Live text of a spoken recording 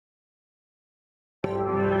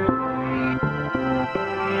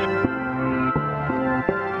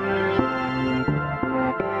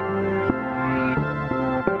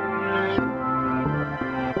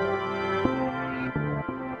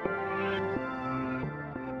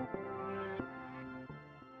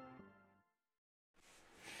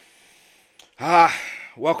Ah,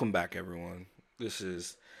 welcome back, everyone. This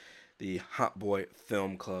is the Hot Boy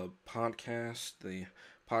Film Club podcast, the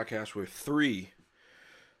podcast where three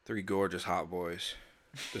gorgeous hot boys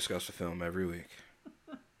discuss the film every week.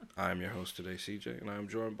 I am your host today, CJ, and I am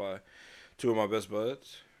joined by two of my best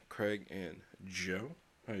buds, Craig and Joe.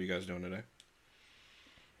 How are you guys doing today?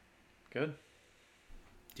 Good.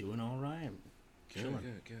 Doing all right. Good,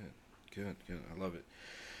 Chilling. good. I love it.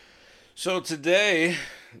 So today,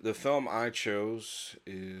 the film I chose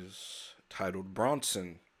is titled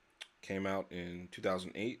Bronson. Came out in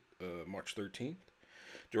 2008, March 13th.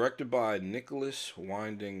 Directed by Nicholas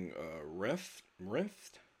Winding Refn.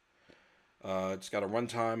 It's got a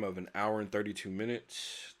runtime of an hour and 32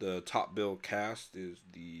 minutes. The top bill cast is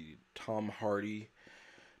the Tom Hardy,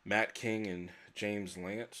 Matt King, and James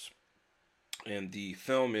Lance. And the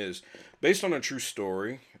film is based on a true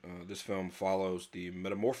story. This film follows the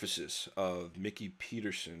metamorphosis of Mickey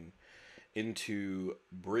Peterson into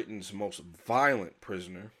Britain's most violent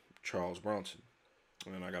prisoner, Charles Bronson.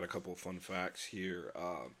 And I got a couple of fun facts here.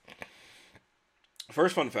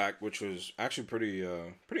 First fun fact, which was actually pretty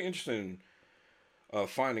interesting,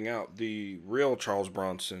 finding out the real Charles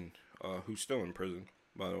Bronson, who's still in prison,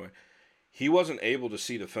 by the way, he wasn't able to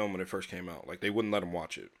see the film when it first came out. Like, they wouldn't let him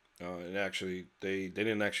watch it. And actually, they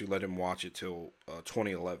didn't actually let him watch it till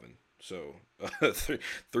 2011. So,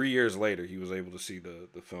 3 years later, he was able to see the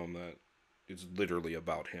film that is literally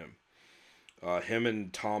about him. Him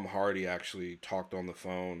and Tom Hardy actually talked on the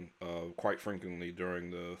phone quite frequently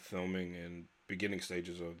during the filming and beginning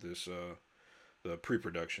stages of this, the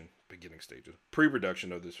pre-production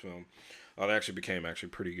of this film. They actually became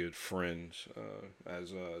pretty good friends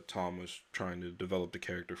as Tom was trying to develop the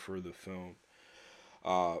character for the film.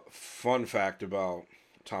 Fun fact about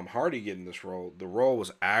Tom Hardy getting this role, the role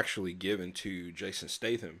was actually given to Jason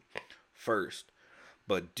Statham first.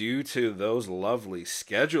 But due to those lovely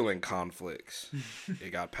scheduling conflicts,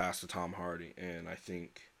 it got passed to Tom Hardy. And I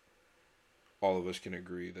think all of us can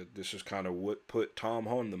agree that this is kind of what put Tom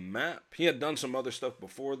on the map. He had done some other stuff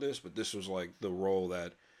before this, but this was like the role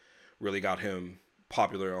that really got him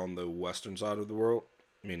popular on the western side of the world,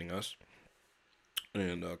 meaning us.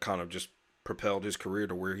 And kind of just propelled his career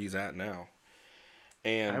to where he's at now.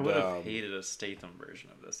 And I would have hated a Statham version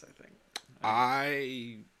of this, I think.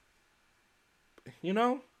 I don't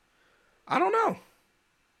know.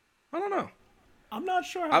 I'm not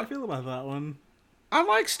sure how I feel about that one. I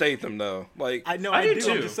like Statham though. Like, I know I I do do.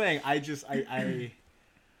 too. I'm just saying. I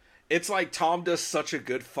it's like Tom does such a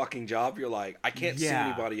good fucking job. You're like, I can't see Yeah.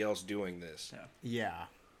 anybody else doing this. yeah.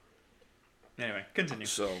 Anyway, continue.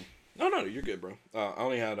 So, no, you're good, bro. I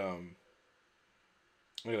only had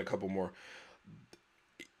I got a couple more.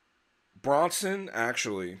 Bronson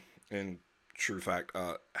actually, in true fact,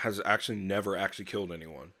 has actually never actually killed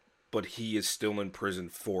anyone, but he is still in prison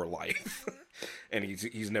for life, and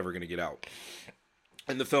he's never gonna get out.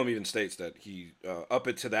 And the film even states that he up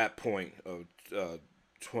until that point of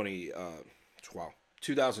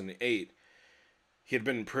 2008, he had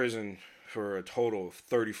been in prison for a total of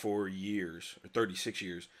 34 years or 36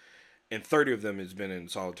 years, and 30 of them has been in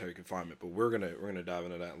solitary confinement. But we're gonna dive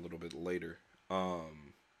into that a little bit later.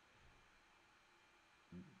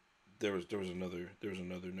 There was another.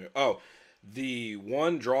 Oh, the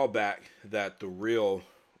one drawback that the real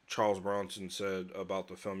Charles Bronson said about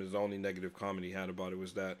the film, is the only negative comment he had about it,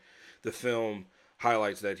 was that the film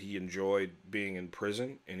highlights that he enjoyed being in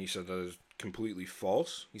prison, and he said that is completely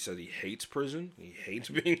false. He said he hates prison. He hates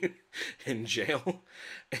being in jail,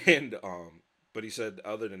 and but he said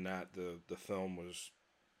other than that, the film was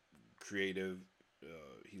creative.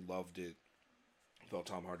 He loved it. Felt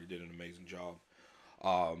Tom Hardy did an amazing job.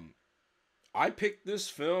 I picked this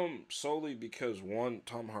film solely because, one,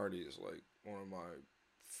 Tom Hardy is like one of my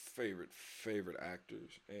favorite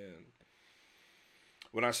actors, and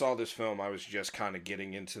when I saw this film, I was just kind of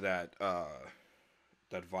getting into that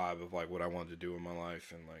vibe of like what I wanted to do in my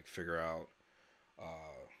life and like figure out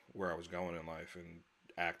where I was going in life, and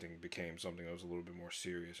acting became something that was a little bit more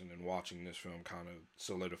serious. And then watching this film kind of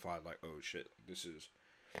solidified like, oh shit, this is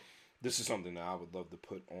something that I would love to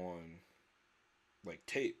put on like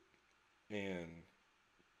tape. And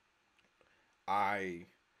I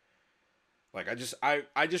just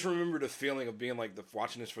remember the feeling of being like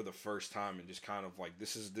watching this for the first time, and just kind of like,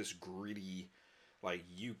 this is this gritty like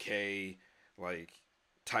UK like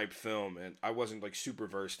type film, and I wasn't like super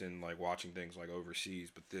versed in like watching things like overseas,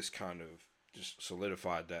 but this kind of just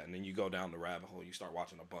solidified that. And then you go down the rabbit hole, you start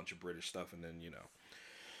watching a bunch of British stuff, and then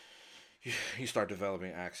you start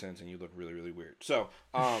developing accents, and you look really, really weird. So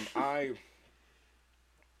I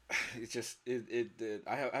it's just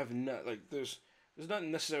I have not, like, there's there's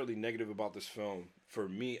nothing necessarily negative about this film for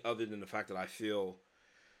me, other than the fact that I feel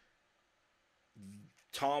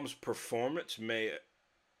Tom's performance may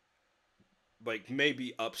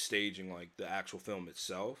be upstaging like the actual film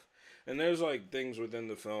itself. And there's like things within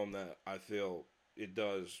the film that I feel it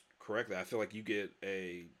does correctly. I feel like you get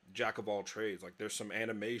a jack of all trades. Like there's some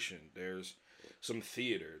animation, there's some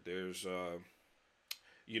theater, there's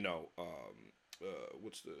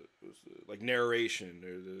what's the like narration.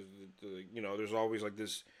 There's always like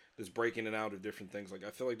this breaking it out of different things. Like I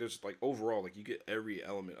feel like there's like overall like you get every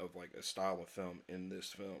element of like a style of film in this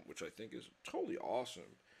film, which I think is totally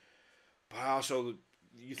awesome. But also,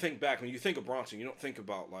 you think back when you think of Bronson, you don't think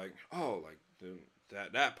about like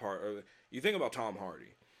that part. Or you think about Tom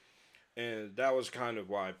Hardy, and that was kind of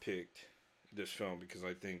why I picked this film, because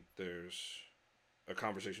I think there's a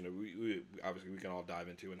conversation that we obviously we can all dive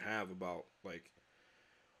into and have about like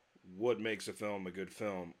what makes a film a good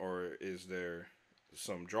film, or is there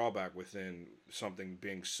some drawback within something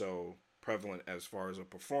being so prevalent as far as a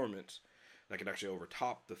performance that could actually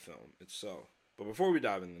overtop the film itself. But before we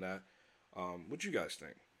dive into that, what you guys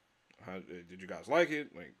think? Did you guys like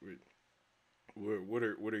it? Like, what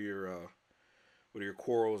are your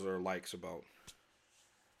quarrels or likes about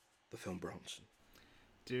the film Bronson?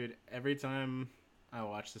 Dude, every time I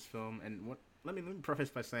watch this film, and let me preface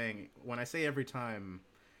by saying, when I say every time,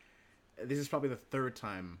 this is probably the third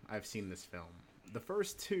time I've seen this film. The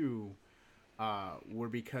first two were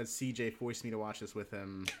because CJ forced me to watch this with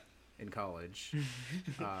him in college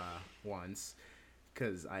once,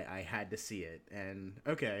 because I had to see it. And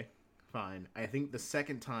okay, fine. I think the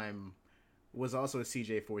second time was also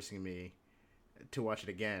CJ forcing me to watch it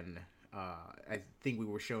again. I think we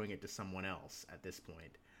were showing it to someone else at this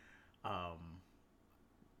point.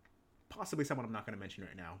 Possibly someone I'm not going to mention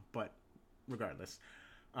right now, but regardless.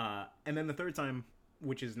 And then the third time,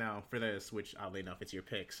 which is now for this, which oddly enough, it's your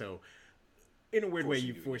pick. So in a weird way,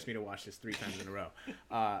 you forced me to watch this 3 times in a row.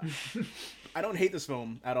 I don't hate this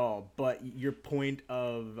film at all, but your point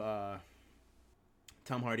of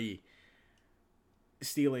Tom Hardy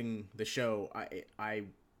stealing the show, I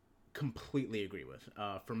completely agree with.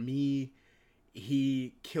 For me,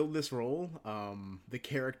 he killed this role. The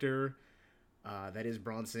character that is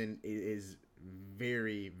Bronson is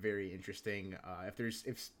very, very interesting.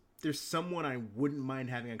 If there's someone I wouldn't mind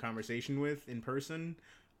having a conversation with in person,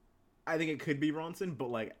 I think it could be Bronson, but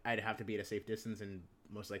like I'd have to be at a safe distance and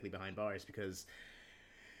most likely behind bars, because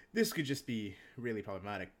this could just be really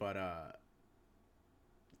problematic. But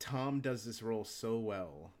Tom does this role so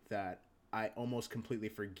well that I almost completely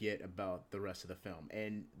forget about the rest of the film.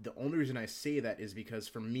 And the only reason I say that is because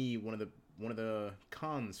for me, one of the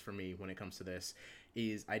cons for me when it comes to this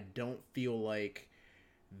is I don't feel like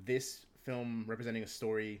this film representing a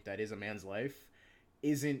story that is a man's life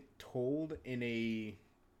isn't told in a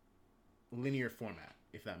linear format,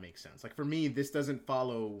 if that makes sense. Like for me, this doesn't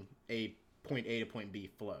follow a point A to point B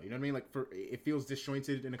flow. You know what I mean? Like it feels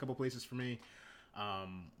disjointed in a couple places for me,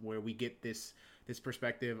 where we get this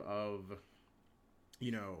perspective of,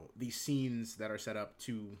 these scenes that are set up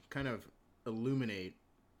to kind of illuminate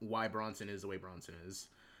why Bronson is the way Bronson is.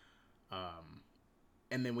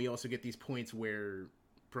 And then we also get these points where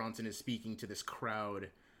Bronson is speaking to this crowd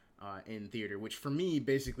in theater, which for me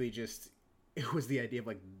basically it was the idea of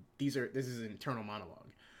like this is an internal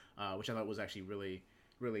monologue, which I thought was actually really,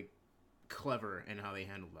 really clever in how they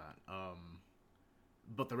handled that.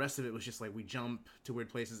 But the rest of it was just like we jump to weird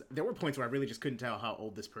places. There were points where I really just couldn't tell how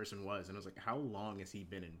old this person was, and I was like, how long has he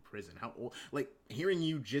been in prison? How old? Like hearing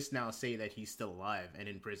you just now say that he's still alive and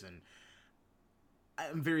in prison,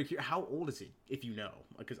 I'm very curious. How old is he, if you know?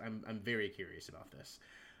 Because I'm very curious about this.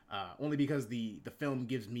 Only because the film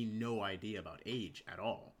gives me no idea about age at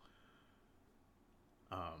all.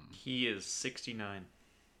 He is 69.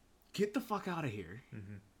 Get the fuck out of here.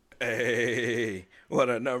 Mm-hmm. Hey, what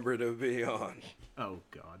a number to be on. Oh,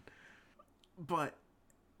 God. But,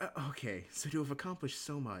 okay, so to have accomplished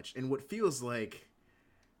so much in what feels like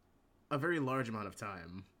a very large amount of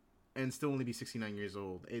time and still only be 69 years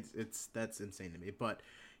old, that's insane to me. But,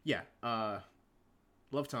 yeah,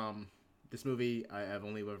 love Tom. This movie, I've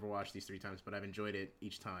only ever watched these 3 times, but I've enjoyed it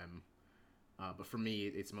each time. But for me,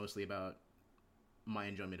 it's mostly about my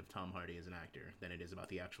enjoyment of Tom Hardy as an actor than it is about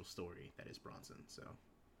the actual story that is Bronson, so...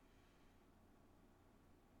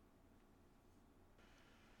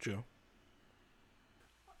 Joe?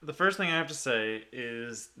 The first thing I have to say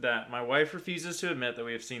is that my wife refuses to admit that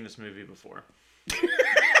we have seen this movie before.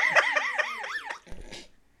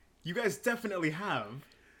 You guys definitely have.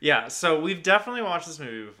 Yeah, so we've definitely watched this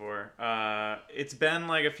movie before. It's been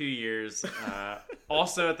like a few years.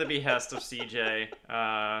 Also at the behest of CJ.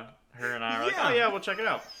 Her and I are like, oh yeah, we'll check it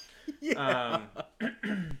out. Yeah.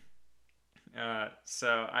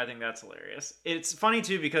 So I think that's hilarious. It's funny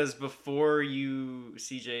too because before you,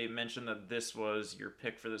 CJ, mentioned that this was your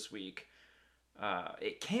pick for this week,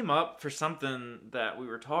 it came up for something that we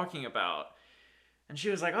were talking about, and she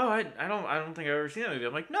was like, "Oh, I don't think I've ever seen that movie."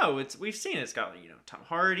 I'm like, "No, we've seen it. It's got Tom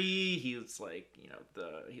Hardy. He's like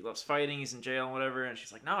he loves fighting. He's in jail and whatever." And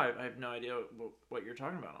she's like, "No, I have no idea what you're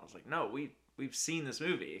talking about." And I was like, "No, we've seen this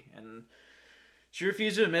movie." And she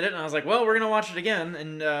refused to admit it, and I was like, "Well, we're gonna watch it again."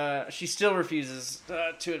 And she still refuses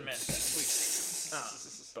to admit that we've seen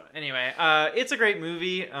it. But anyway, it's a great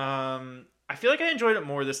movie. I feel like I enjoyed it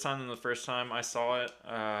more this time than the first time I saw it.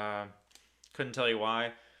 Couldn't tell you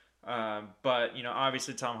why. But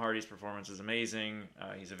obviously Tom Hardy's performance is amazing.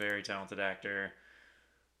 He's a very talented actor.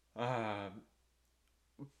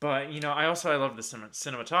 But I love the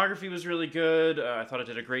cinematography was really good. I thought it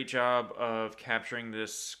did a great job of capturing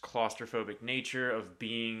this claustrophobic nature of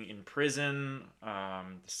being in prison.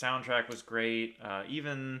 The soundtrack was great.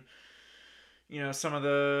 Even some of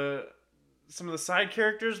the side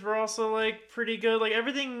characters were also like pretty good. Like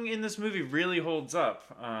everything in this movie really holds up.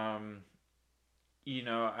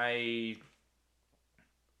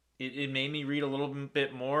 It made me read a little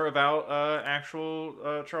bit more about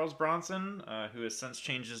actual Charles Bronson, who has since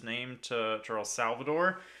changed his name to Charles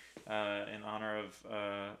Salvador, in honor of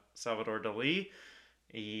Salvador Dali.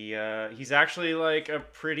 He's actually like a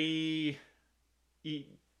pretty he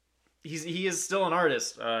is still an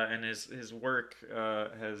artist, and his work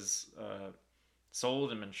has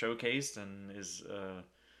sold and been showcased, and is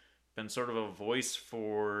been sort of a voice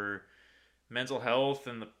for mental health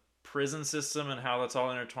and the prison system and how that's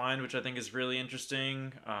all intertwined, which I think is really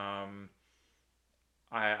interesting.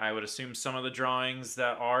 I would assume some of the drawings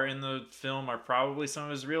that are in the film are probably some of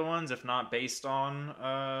his real ones, if not based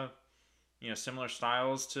on similar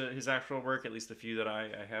styles to his actual work, at least the few that I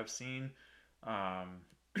have seen.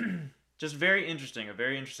 Just very interesting, a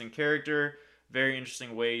very interesting character, very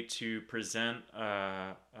interesting way to present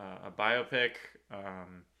a biopic.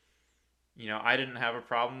 I didn't have a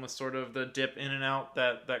problem with sort of the dip in and out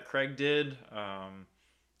that Craig did.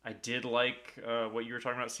 I did like what you were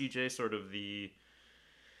talking about, CJ, sort of the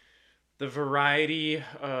variety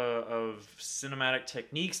of cinematic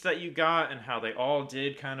techniques that you got, and how they all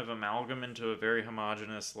did kind of amalgam into a very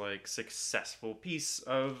homogenous, like, successful piece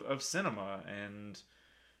of cinema. And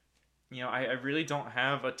I really don't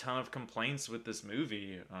have a ton of complaints with this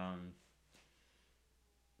movie.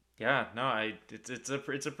 Yeah, no, it's a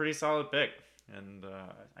pretty solid pick. And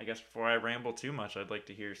I guess before I ramble too much, I'd like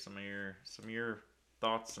to hear some of your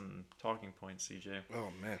thoughts and talking points, CJ. Oh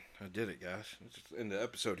man, I did it, guys. It's just in the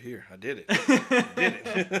episode here, I did it. I did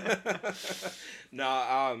it.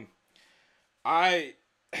 No, I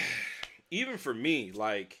even for me,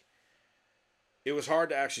 like, it was hard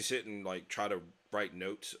to actually sit and like try to write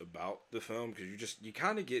notes about the film, because you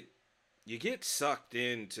kind of get sucked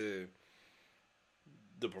into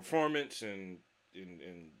the performance and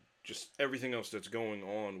just everything else that's going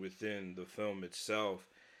on within the film itself,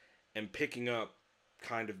 and picking up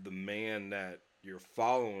kind of the man that you're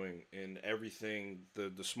following and everything,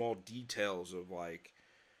 the small details of, like,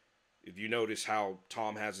 if you notice how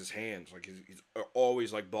Tom has his hands, like he's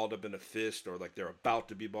always like balled up in a fist, or like they're about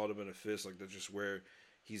to be balled up in a fist, like that's just where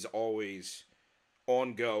he's always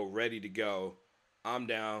on go, ready to go. I'm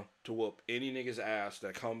down to whoop any nigga's ass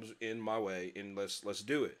that comes in my way, and let's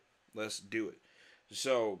do it. Let's do it.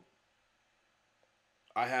 So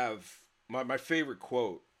I have my favorite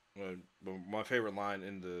quote, my favorite line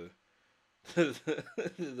in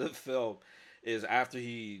the film is after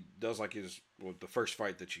he does like the first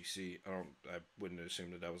fight that you see. I wouldn't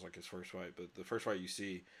assume that was like his first fight, but the first fight you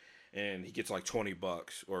see, and he gets like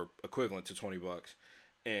 $20 or equivalent to $20.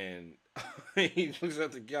 And he looks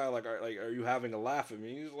at the guy like, are you having a laugh at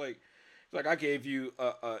me? He's like, I gave you,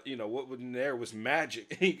 what was in there was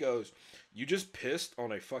magic. And he goes, you just pissed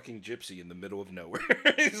on a fucking gypsy in the middle of nowhere.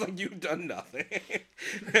 He's like, you've done nothing.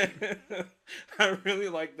 I really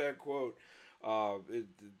like that quote.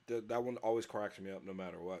 That one always cracks me up no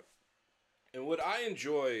matter what. And what I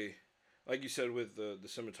enjoy, like you said, with the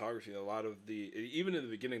cinematography, a lot of even in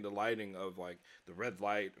the beginning, the lighting of like the red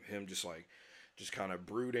light, him just kind of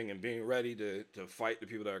brooding and being ready to fight the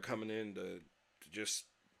people that are coming in to just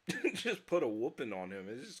just put a whooping on him.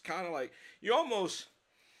 It's just kind of like, you almost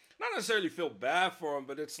not necessarily feel bad for him,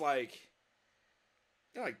 but it's like,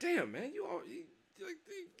 you're like, damn, man, you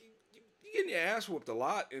getting your ass whooped a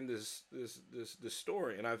lot in this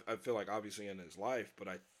story, and I feel like obviously in his life, but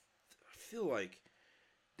I feel like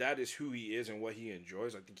that is who he is and what he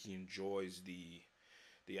enjoys. I think he enjoys the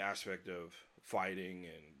aspect of fighting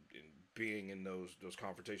and being in those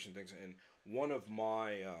confrontation things. And one of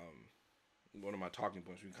my talking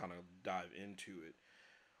points, we kind of dive into it,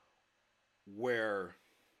 where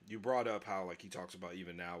you brought up how like he talks about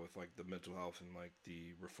even now with like the mental health and like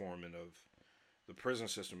the reforming of the prison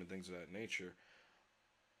system and things of that nature.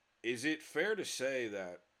 Is it fair to say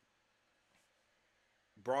that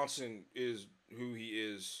Bronson is who he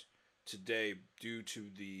is today due to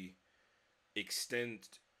the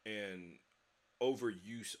extent and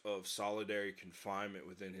overuse of solitary confinement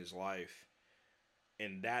within his life,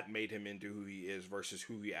 and that made him into who he is versus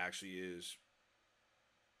who he actually is,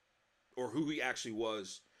 or who he actually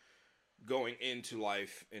was going into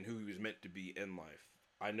life and who he was meant to be in life?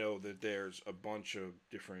 I know that there's a bunch of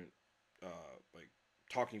different like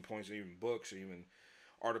talking points and even books and even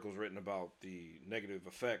articles written about the negative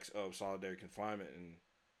effects of solitary confinement, and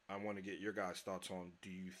I want to get your guys' thoughts on, do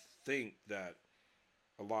you think that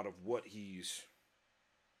a lot of what he's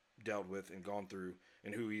dealt with and gone through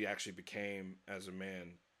and who he actually became as a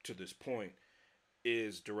man to this point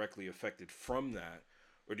is directly affected from that,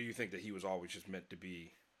 or do you think that he was always just meant to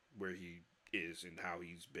be where he is and how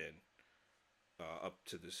he's been up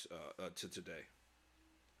to this to today?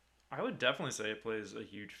 I would definitely say it plays a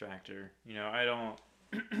huge factor. You know, I don't.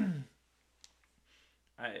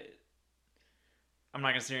 I'm not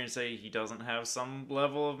gonna sit here and say he doesn't have some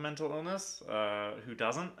level of mental illness. Who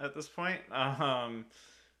doesn't at this point?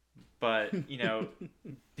 But you know,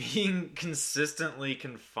 being consistently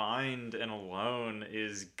confined and alone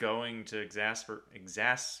is going to exasperate.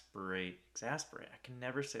 I can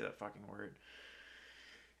never say that fucking word.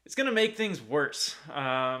 It's gonna make things worse.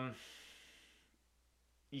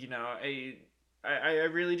 You know, I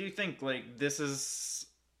really do think like this is,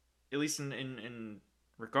 at least in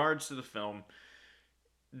regards to the film,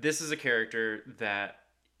 this is a character that,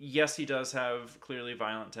 yes, he does have clearly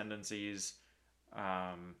violent tendencies.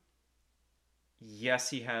 Yes,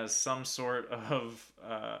 he has some sort of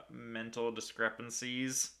mental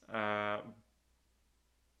discrepancies. But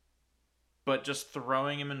just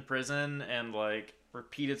throwing him in prison and like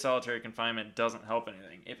repeated solitary confinement doesn't help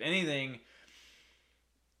anything. If anything,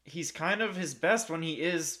 he's kind of his best when he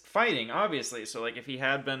is fighting, obviously. So like if he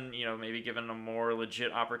had been, you know, maybe given a more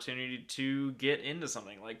legit opportunity to get into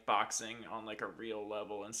something like boxing on like a real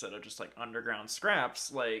level instead of just like underground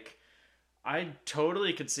scraps, like I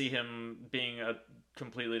totally could see him being a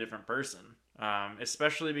completely different person.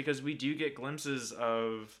 Especially because we do get glimpses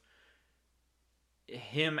of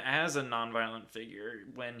him as a nonviolent figure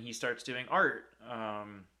when he starts doing art.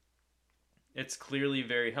 It's clearly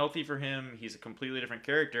very healthy for him. He's a completely different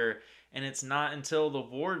character, and it's not until the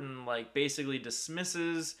warden like basically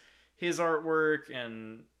dismisses his artwork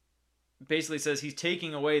and basically says he's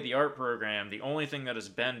taking away the art program, the only thing that has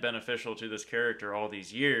been beneficial to this character all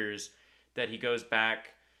these years, that he goes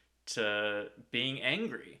back to being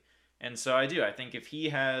angry. And so I think if he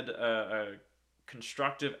had a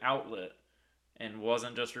constructive outlet and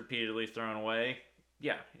wasn't just repeatedly thrown away,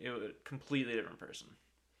 yeah, it would a completely different person.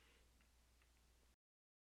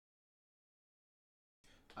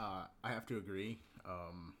 I have to agree.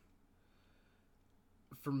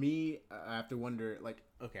 For me, I have to wonder, like,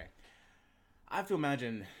 okay, I have to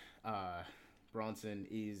imagine Bronson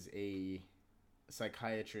is a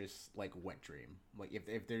psychiatrist, like, wet dream. Like,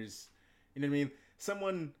 if there's, you know what I mean?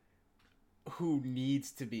 Someone who needs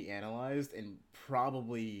to be analyzed and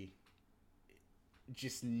probably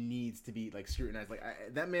just needs to be, like, scrutinized. Like,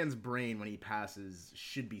 that man's brain, when he passes,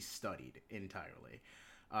 should be studied entirely.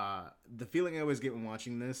 The feeling I always get when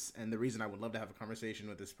watching this, and the reason I would love to have a conversation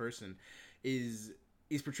with this person, is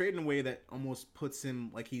he's portrayed in a way that almost puts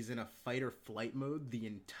him like he's in a fight or flight mode. The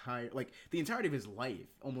entirety of his life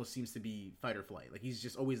almost seems to be fight or flight. Like he's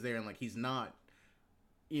just always there, and like he's not,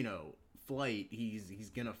 you know, flight. He's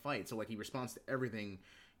gonna fight. So like he responds to everything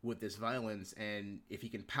with this violence, and if he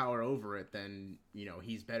can power over it, then you know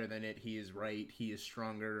he's better than it. He is right. He is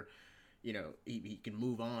stronger. You know, he can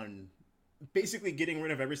move on. Basically getting rid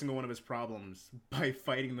of every single one of his problems by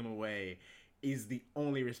fighting them away is the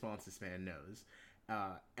only response this man knows.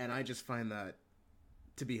 And I just find that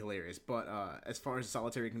to be hilarious. But as far as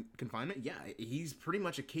solitary confinement, yeah, he's pretty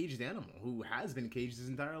much a caged animal who has been caged his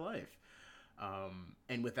entire life.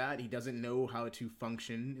 And with that, he doesn't know how to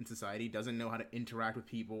function in society, doesn't know how to interact with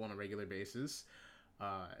people on a regular basis.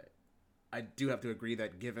 I do have to agree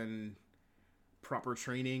that given proper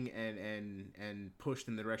training and pushed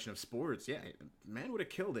in the direction of sports, yeah, man would have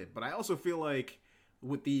killed it. But I also feel like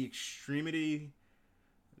with the extremity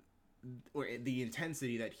or the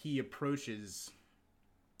intensity that he approaches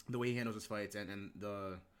the way he handles his fights and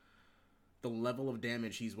the level of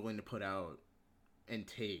damage he's willing to put out and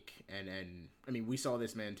take and I mean we saw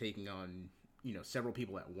this man taking on several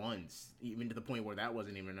people at once, even to the point where that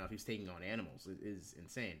wasn't even enough. He's taking on animals. It is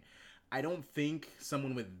insane. I don't think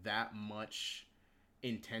someone with that much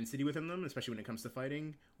intensity within them, especially when it comes to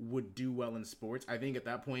fighting, would do well in sports. I think at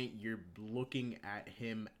that point you're looking at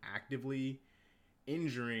him actively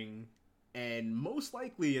injuring and most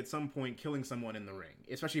likely at some point killing someone in the ring,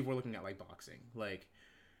 especially if we're looking at like boxing. Like,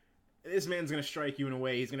 this man's gonna strike you in a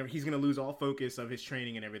way he's gonna lose all focus of his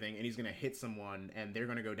training and everything, and he's gonna hit someone and they're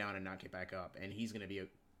gonna go down and not get back up, and he's gonna be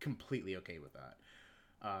completely okay with that.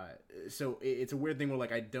 So it's a weird thing where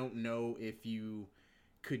like I don't know if you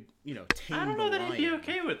could tame I don't know the that lion. he'd be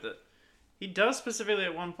okay with it. He does specifically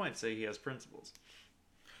at one point say he has principles.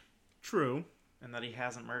 True. And that he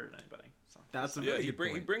hasn't murdered anybody. So That's a he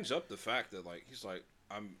brings up the fact that like he's like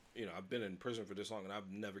I've been in prison for this long and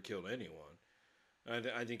I've never killed anyone.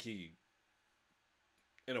 And I think he,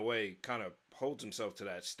 in a way, kind of holds himself to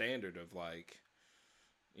that standard of like,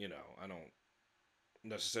 I don't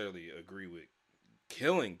necessarily agree with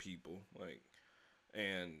killing people, like,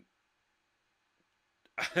 and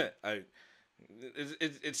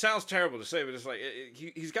it sounds terrible to say, but it's like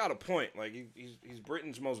he's got a point. Like he's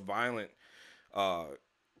Britain's most violent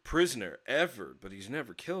prisoner ever, but he's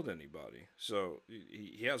never killed anybody. So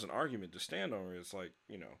he has an argument to stand on. Where it's like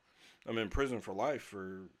I'm in prison for life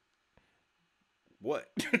for what?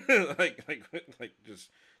 like just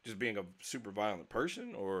being a super violent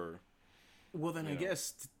person, or well then I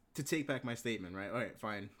guess to take back my statement, right? All right,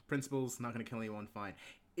 fine. Principles, not going to kill anyone, fine.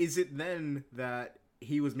 Is it then that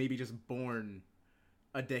he was maybe just born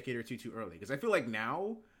a decade or two too early? Because I feel like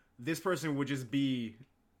now this person would just be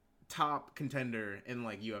top contender in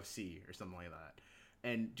like UFC or something like that,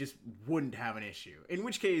 and just wouldn't have an issue. In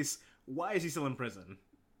which case, why is he still in prison?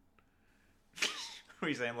 What are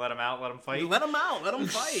you saying? Let him out? Let him fight? Let him out. Let him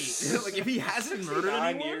fight. Like if he hasn't murdered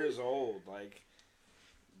anyone. 9 years old, like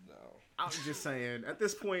no. I'm just saying. At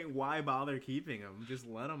this point, why bother keeping him? Just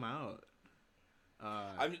let him out.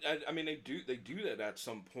 I mean, they do that at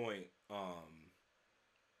some point,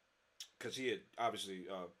 because he had obviously,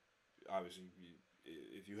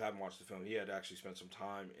 if you haven't watched the film, he had actually spent some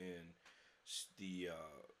time in the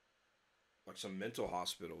like some mental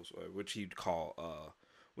hospitals, which he'd call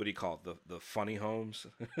what do you call it? The funny homes,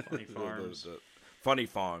 Funny farms, the funny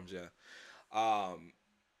farms, yeah.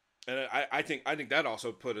 And I think that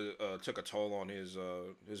also took a toll on his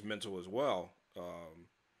mental as well.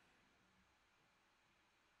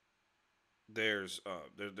 There's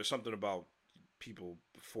something about people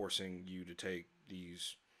forcing you to take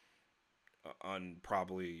these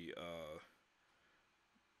probably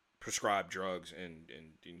prescribed drugs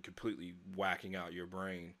and completely whacking out your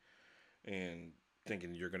brain and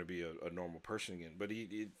thinking you're going to be a normal person again. But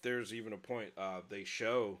there's even a point they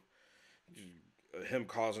show him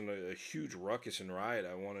causing a huge ruckus and riot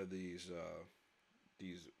at one of these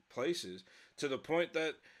places, to the point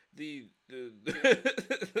that the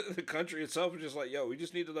the country itself is just like, yo, we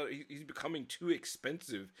just need to he's becoming too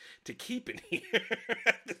expensive to keep in here.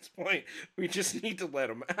 At this point, we just need to let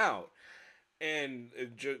him out. And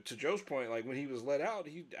to Joe's point, like when he was let out,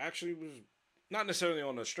 he actually was not necessarily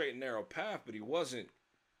on a straight and narrow path, but he wasn't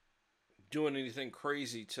doing anything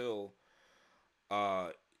crazy till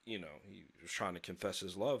he was trying to confess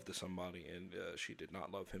his love to somebody, and she did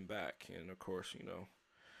not love him back. And of course,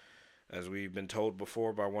 as we've been told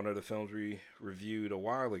before by one of the films we reviewed a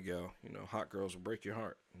while ago, hot girls will break your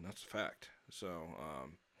heart, and that's a fact. So,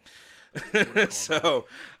 so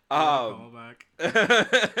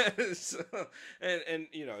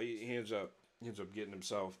he ends up getting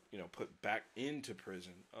himself, put back into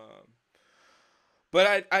prison.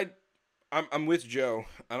 But I'm with Joe.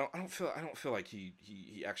 I don't feel like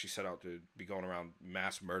he actually set out to be going around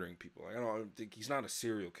mass murdering people. Like, I don't think he's not a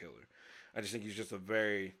serial killer. I just think he's just a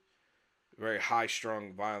very, very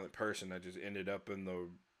high-strung, violent person that just ended up in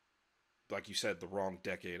like you said, the wrong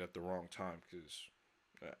decade at the wrong time. Because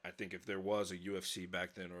I think if there was a UFC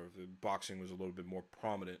back then, or if boxing was a little bit more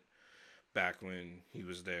prominent back when he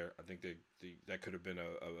was there, I think that could have been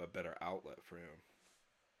a better outlet for him.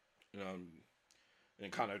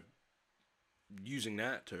 And kind of using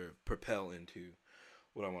that to propel into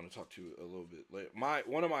what I want to talk to a little bit later.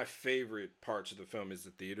 One of my favorite parts of the film is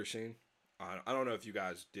the theater scene. I don't know if you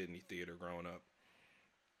guys did any theater growing up.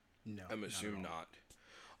 No, I'm assuming not.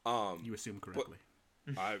 You assume correctly.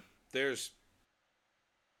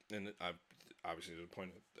 obviously to the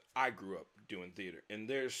point of I grew up doing theater, and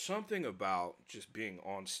there's something about just being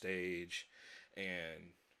on stage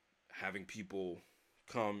and having people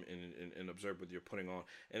come and observe what you're putting on,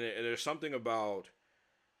 and there's something about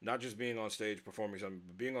not just being on stage performing something,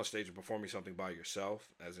 but being on stage and performing something by yourself,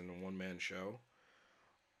 as in a one man show.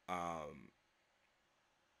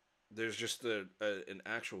 There's just an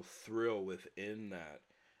actual thrill within that,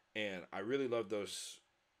 and I really love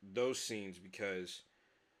those scenes because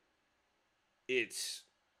it's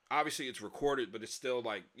obviously it's recorded, but it's still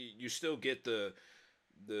like you still get the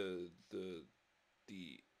the the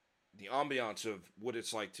the ambiance of what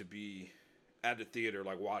it's like to be at the theater,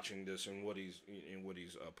 like watching this and what he's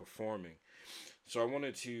performing. So I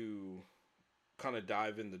wanted to kind of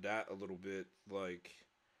dive into that a little bit. Like,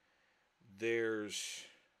 there's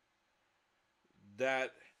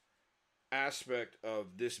that aspect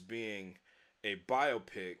of this being a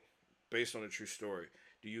biopic based on a true story.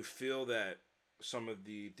 Do you feel that some of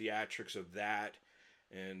the theatrics of that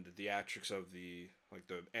and the theatrics of the like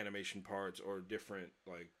the animation parts or different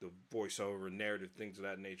like the voiceover narrative things of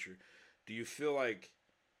that nature, do you feel like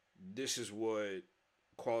this is what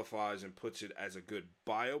qualifies and puts it as a good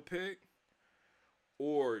biopic,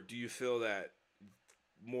 or do you feel that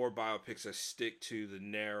more biopics that stick to the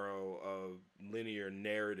narrow linear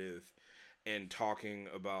narrative and talking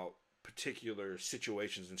about particular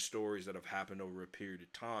situations and stories that have happened over a period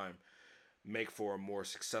of time make for a more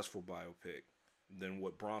successful biopic than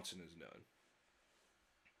what Bronson has done?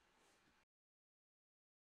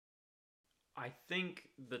 I think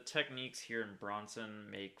the techniques here in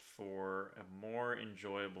Bronson make for a more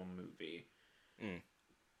enjoyable movie, Mm.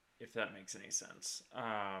 if that makes any sense.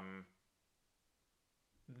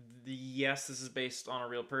 Yes, this is based on a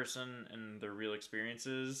real person and their real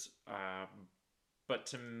experiences, but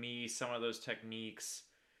to me, some of those techniques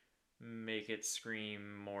make it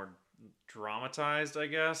scream more dramatized, I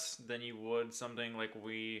guess, than you would something like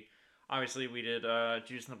we did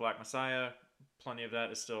Judas and the Black Messiah. Plenty of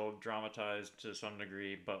that is still dramatized to some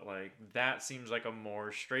degree, but like that seems like a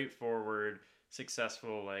more straightforward,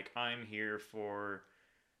 successful, like I'm here for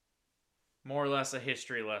more or less a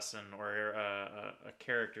history lesson or a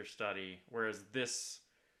character study, whereas this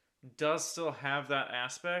does still have that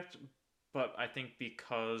aspect, but I think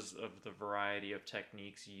because of the variety of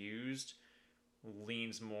techniques used,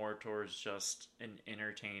 leans more towards just an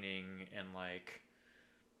entertaining and like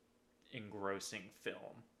engrossing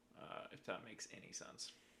film, if that makes any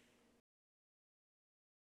sense.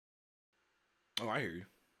 Oh, I hear you.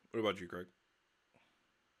 What about you, Craig?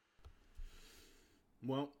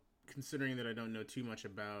 Well, considering that I don't know too much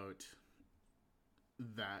about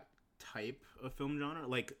that type of film genre,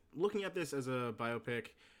 like looking at this as a biopic,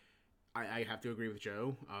 I have to agree with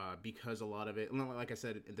Joe because a lot of it, like I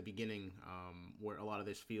said at the beginning, where a lot of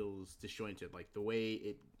this feels disjointed, like the way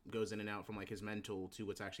it goes in and out from like his mental to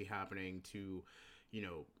what's actually happening to, you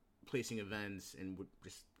know, placing events and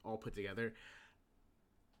just all put together.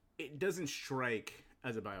 It doesn't strike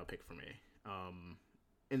as a biopic for me.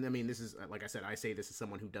 And I mean, this is like I said, I say this as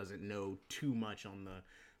someone who doesn't know too much on the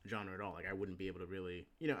genre at all. Like, I wouldn't be able to really,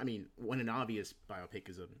 you know, I mean, when an obvious biopic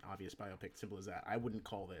is an obvious biopic, simple as that. I wouldn't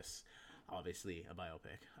call this obviously a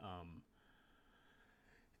biopic.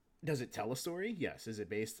 Does it tell a story? Yes. Is it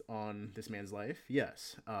based on this man's life?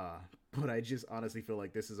 Yes. But I just honestly feel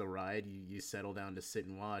like this is a ride. You settle down to sit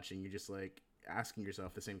and watch, and you're just like asking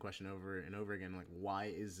yourself the same question over and over again, like, why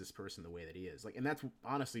is this person the way that he is? Like, and that's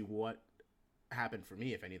honestly what happened for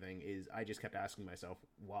me, if anything, is I just kept asking myself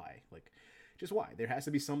why. Like, just why? There has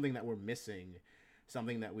to be something that we're missing,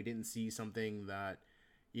 something that we didn't see, something that,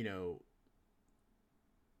 you know,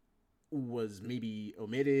 was maybe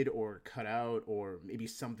omitted or cut out, or maybe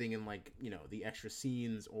something in, like, you know, the extra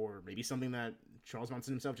scenes, or maybe something that Charles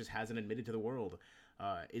Bronson himself just hasn't admitted to the world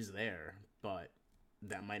is there, but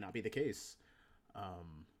that might not be the case.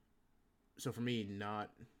 So for me, not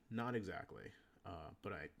exactly,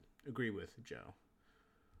 but I agree with Joe.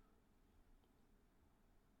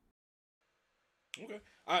 Okay.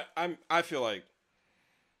 I feel like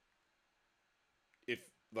if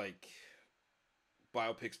like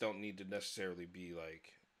biopics don't need to necessarily be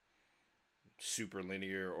like super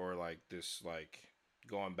linear or like this like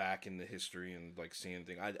going back in the history and like seeing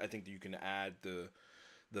things. I think that you can add the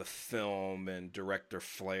film and director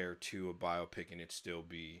flair to a biopic and it still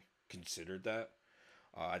be considered that.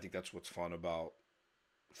 I think that's what's fun about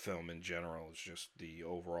film in general is just the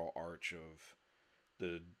overall arch of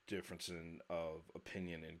the difference in of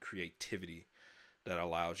opinion and creativity that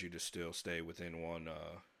allows you to still stay within one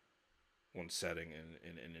setting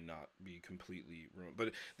and not be completely ruined.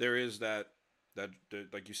 But there is that that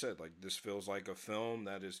like you said, like this feels like a film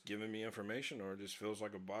that is giving me information, or this feels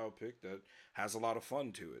like a biopic that has a lot of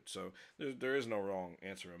fun to it. So there is no wrong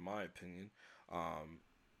answer in my opinion.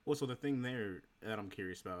 Well, so the thing there that I'm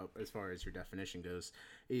curious about, as far as your definition goes,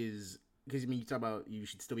 is because I mean, you talk about you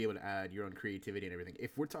should still be able to add your own creativity and everything.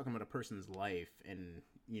 If we're talking about a person's life and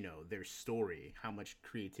their story, how much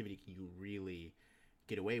creativity can you really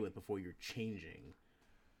get away with before you're changing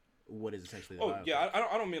what is essentially the Oh biopic? yeah,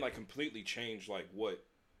 I don't mean like completely change like what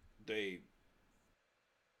they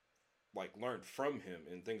like learned from him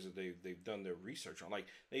and things that they've done their research on. Like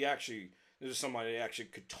they actually, this is somebody they actually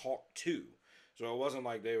could talk to. So it wasn't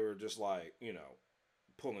like they were just like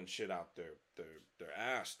pulling shit out their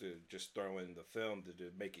ass to just throw in the film to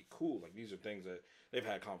make it cool. Like these are things that they've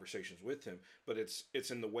had conversations with him, but it's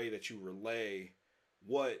in the way that you relay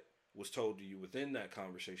what was told to you within that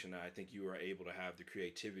conversation that I think you are able to have the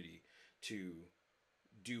creativity to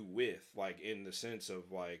do with, like in the sense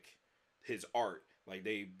of like his art. Like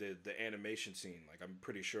the animation scene, like I'm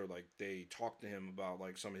pretty sure like they talked to him about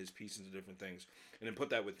like some of his pieces and different things, and then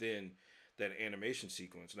put that within that animation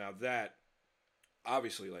sequence. Now that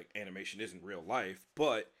obviously like animation isn't real life,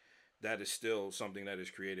 but that is still something that is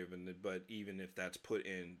creative, and but even if that's put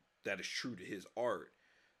in, that is true to his art,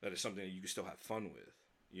 that is something that you can still have fun with.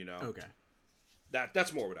 Okay,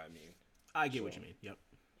 That's more what I mean. I get what you mean. Yep.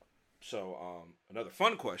 So another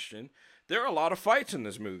fun question: there are a lot of fights in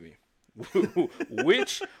this movie.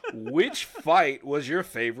 which fight was your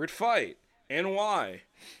favorite fight and why?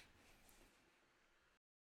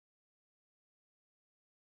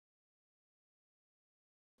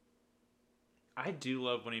 I do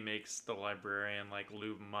love when he makes the librarian like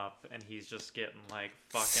lube him up, and he's just getting like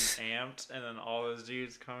fucking amped, and then all those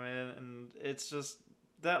dudes come in, and it's just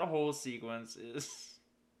that whole sequence is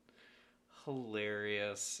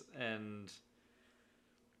hilarious, and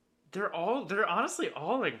they're honestly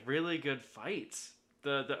all like really good fights.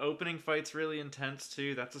 The opening fight's really intense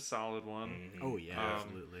too. That's a solid one. Oh yeah,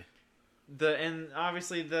 absolutely. And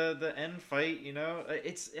obviously the end fight,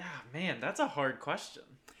 it's man, that's a hard question.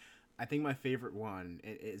 I think my favorite one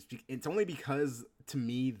it's only because to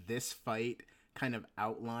me this fight kind of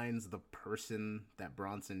outlines the person that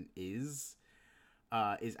Bronson is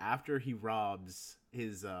after he robs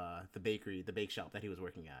his the bake shop that he was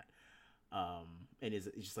working at. And is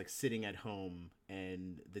just like sitting at home,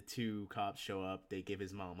 and the two cops show up. They give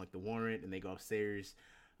his mom like the warrant, and they go upstairs,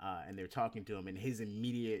 and they're talking to him. And his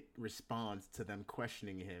immediate response to them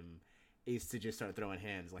questioning him is to just start throwing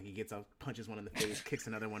hands. Like he gets up, punches one in the face, kicks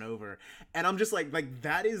another one over, and I'm just like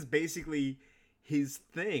that is basically his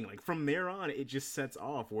thing. Like from there on, it just sets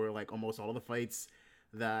off where like almost all of the fights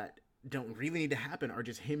that don't really need to happen are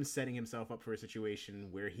just him setting himself up for a situation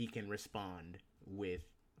where he can respond with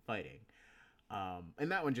fighting.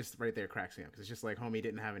 And that one just right there cracks me up because it's just like homie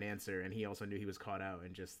didn't have an answer, and he also knew he was caught out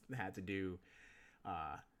and just had to do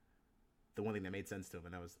the one thing that made sense to him,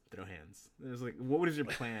 and that was throw hands. It was like, what was your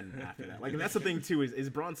plan after that? Like, and that's the thing too is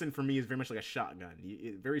Bronson for me is very much like a shotgun,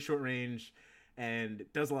 very short range, and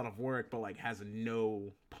does a lot of work, but like has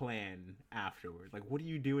no plan afterward. Like, what are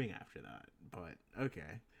you doing after that? But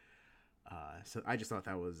okay, so I just thought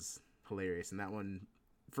that was hilarious, and that one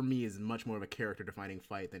for me is much more of a character defining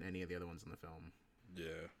fight than any of the other ones in the film.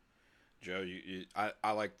 Yeah, Joe,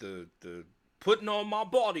 I like the putting on my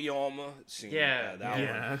body armor scene. Yeah,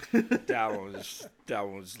 That one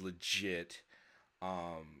was legit.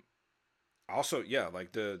 Also, yeah,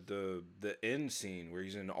 like the end scene where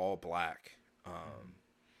he's in all black.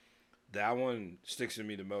 That one sticks to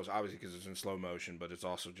me the most, obviously because it's in slow motion, but it's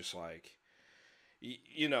also just like,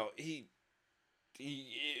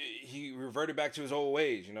 he reverted back to his old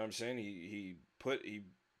ways. You know what I'm saying? He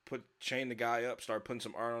chained the guy up, started putting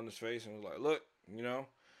some art on his face, and was like, "Look,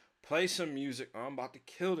 play some music. Or I'm about to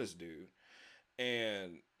kill this dude."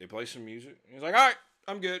 And they play some music. And he's like, "All right,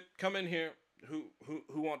 I'm good. Come in here. Who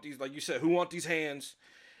want these? Like you said, who want these hands?"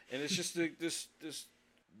 And it's just this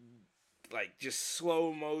like just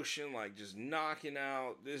slow motion, like just knocking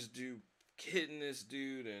out this dude, hitting this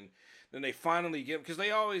dude, and then they finally get him because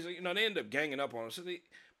they always, they end up ganging up on him.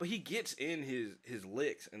 But he gets in his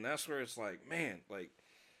licks, and that's where it's like, man, like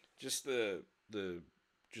just the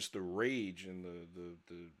rage and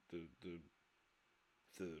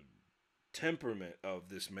the temperament of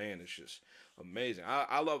this man is just amazing.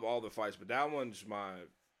 I love all the fights, but that one's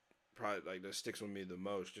probably like that sticks with me the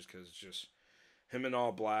most, just because it's just him in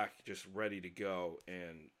all black, just ready to go,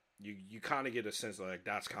 and you kind of get a sense of like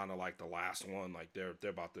that's kind of like the last one, like they're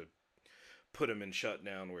about to put him in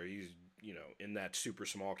shutdown where he's in that super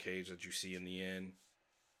small cage that you see in the end,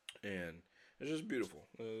 and it's just beautiful,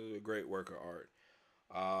 a great work of art.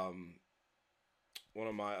 one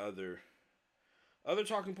of my other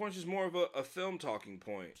talking points is more of a film talking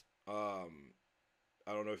point. I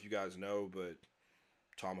don't know if you guys know, but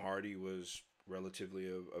Tom Hardy was relatively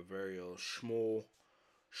a very schmoll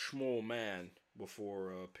man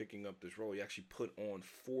before picking up this role. He actually put on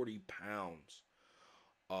 40 pounds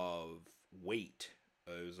of weight.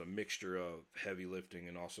 It was a mixture of heavy lifting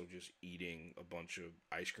and also just eating a bunch of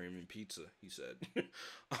ice cream and pizza, he said,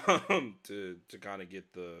 to kind of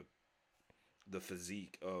get the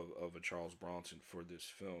physique of a Charles Bronson for this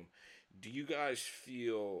film. Do you guys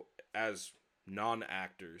feel, as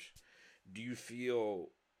non-actors, do you feel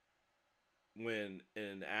when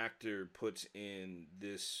an actor puts in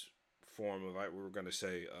this form of, we were going to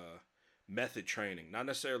say, method training, not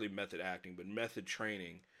necessarily method acting, but method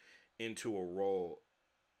training into a role,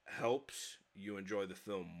 helps you enjoy the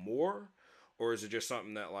film more? Or is it just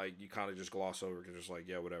something that, like, you kind of just gloss over because it's like,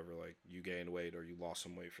 yeah, whatever, like, you gained weight or you lost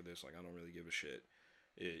some weight for this, like, I don't really give a shit.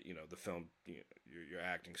 The film, your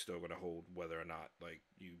acting's still going to hold whether or not, like,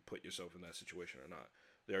 you put yourself in that situation or not.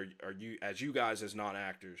 Are you, as you guys as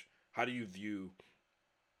non-actors, how do you view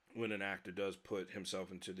when an actor does put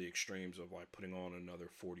himself into the extremes of, like, putting on another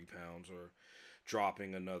 40 pounds or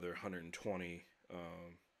dropping another 120?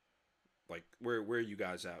 Like, where are you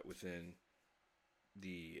guys at within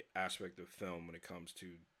the aspect of film when it comes to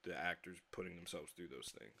the actors putting themselves through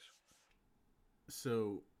those things?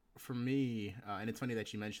 So for me, and it's funny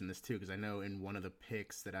that you mentioned this too, because I know in one of the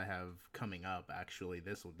picks that I have coming up, actually,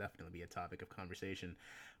 this will definitely be a topic of conversation.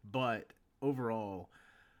 But overall,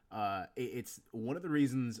 it's one of the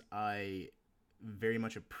reasons I very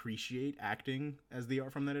much appreciate acting as the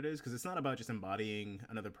art form that it is, because it's not about just embodying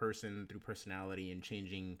another person through personality and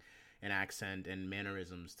changing an accent and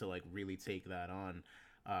mannerisms to, like, really take that on,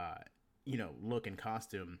 look and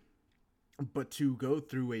costume, but to go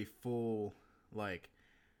through a full, like,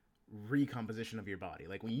 recomposition of your body.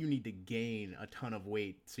 Like, when you need to gain a ton of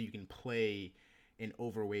weight so you can play an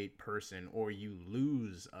overweight person, or you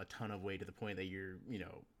lose a ton of weight to the point that you're,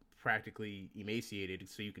 practically emaciated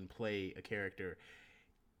so you can play a character,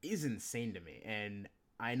 is insane to me. And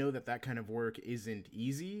I know that kind of work isn't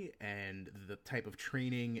easy, and the type of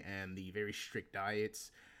training and the very strict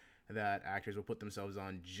diets that actors will put themselves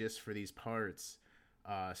on just for these parts,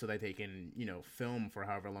 so that they can, film for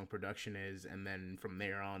however long production is, and then from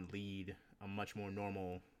there on lead a much more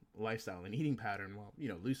normal lifestyle and eating pattern, while,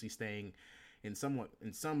 loosely staying in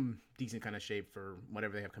some decent kind of shape for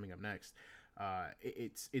whatever they have coming up next.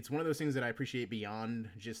 It's one of those things that I appreciate beyond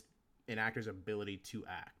just an actor's ability to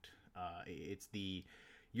act. It's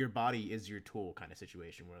your body is your tool kind of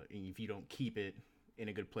situation, where if you don't keep it in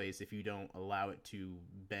a good place, if you don't allow it to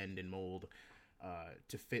bend and mold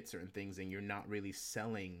to fit certain things, then you're not really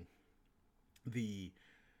selling the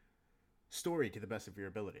story to the best of your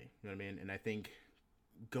ability. You know what I mean? And I think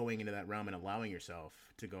going into that realm and allowing yourself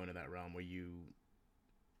to go into that realm where you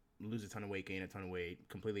lose a ton of weight, gain a ton of weight,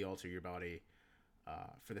 completely alter your body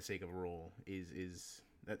for the sake of a role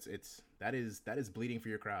that is bleeding for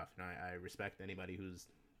your craft. And I respect anybody who's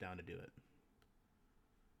down to do it.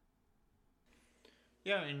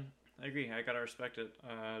 Yeah, I mean, I agree. I gotta respect it.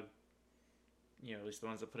 At least the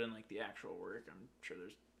ones that put in, like, the actual work. I'm sure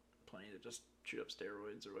there's plenty that just shoot up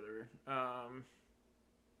steroids or whatever.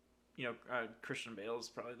 Christian Bale is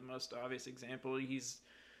probably the most obvious example. He's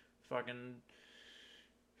fucking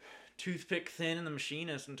toothpick thin in The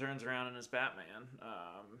Machinist and turns around in his Batman.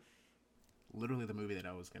 Literally the movie that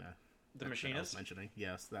I was gonna. The Machinist? I was mentioning.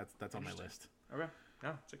 Yes, that's on my list. Okay.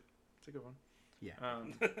 No, it's a good one. Yeah.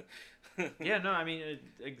 Yeah, no, I mean,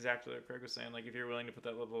 exactly what Craig was saying. Like, if you're willing to put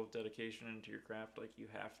that level of dedication into your craft, like, you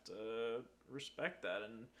have to respect that.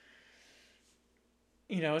 And,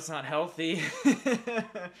 it's not healthy.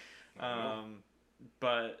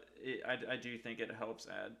 But I do think it helps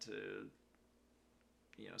add to,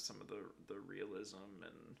 some of the realism.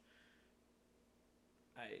 And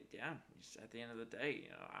just at the end of the day,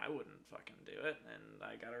 I wouldn't fucking do it. And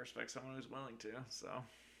I gotta respect someone who's willing to, so...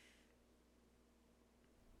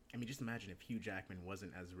 I mean, just imagine if Hugh Jackman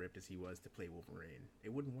wasn't as ripped as he was to play Wolverine.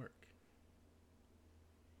 It wouldn't work.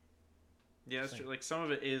 Yeah, that's true. Like, some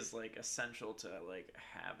of it is, like, essential to, like,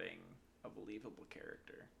 having a believable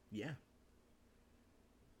character. Yeah.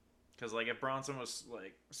 Because, like, if Bronson was,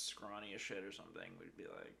 like, scrawny as shit or something, we'd be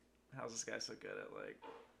like, how's this guy so good at, like...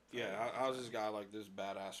 Yeah, how's this guy, like, this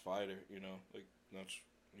badass fighter, Like, that's,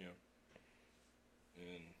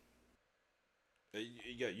 And...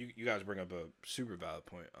 Yeah, you guys bring up a super valid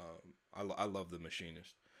point. I love The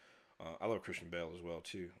Machinist. I love Christian Bale as well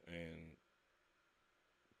too, and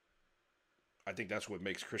I think that's what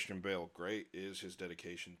makes Christian Bale great, is his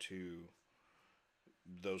dedication to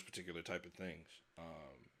those particular type of things.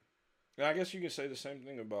 And I guess you can say the same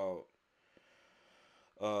thing about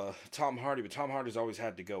Tom Hardy, but Tom Hardy's always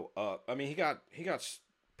had to go up. I mean, he got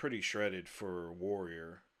pretty shredded for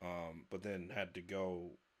Warrior, but then had to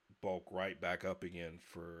go bulk right back up again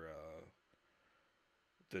for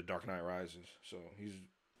the Dark Knight Rises. So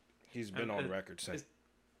he's been on record saying.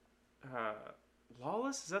 Uh,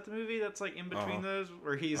 Lawless, is that the movie that's like in between Uh-huh. those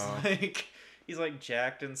where he's like he's like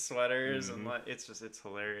jacked in sweaters and like it's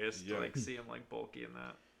hilarious to like see him like bulky in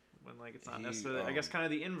that when like it's not necessarily I guess kind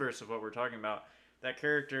of the inverse of what we're talking about. That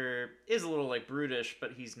character is a little like brutish,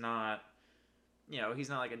 but he's not, he's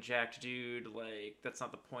not like a jacked dude. Like that's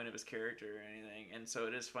not the point of his character or anything. And so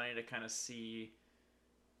it is funny to kind of see.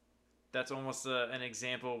 That's almost an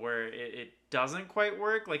example where it doesn't quite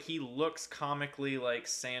work. Like he looks comically like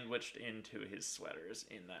sandwiched into his sweaters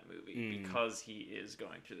in that movie because he is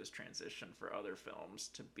going through this transition for other films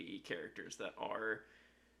to be characters that are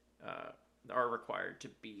required to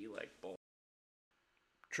be like both.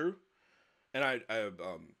 True. And I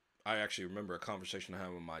actually remember a conversation I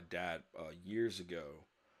had with my dad years ago.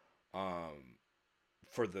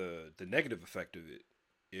 For the negative effect of it,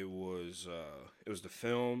 it was the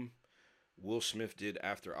film Will Smith did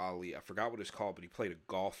after Ali. I forgot what it's called, but he played a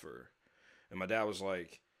golfer, and my dad was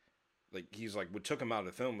like he's like what took him out of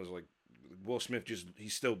the film was like Will Smith he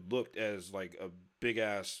still looked as like a big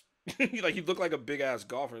ass like he looked like a big ass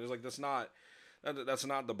golfer. And it's like that's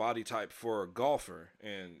not the body type for a golfer,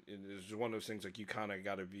 and it's just one of those things like you kind of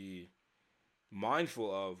got to be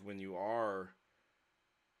mindful of when you are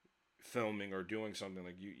filming or doing something.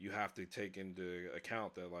 Like you have to take into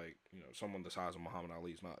account that like someone the size of Muhammad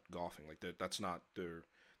Ali is not golfing like that. That's not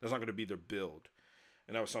going to be their build,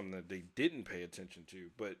 and that was something that they didn't pay attention to.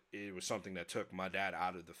 But it was something that took my dad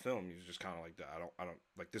out of the film. He was just kind of like that. I don't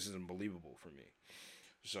like this isn't believable for me.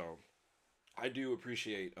 So I do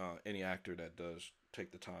appreciate any actor that does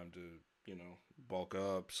take the time to bulk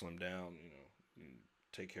up, slim down, and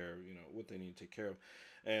take care of what they need to take care of.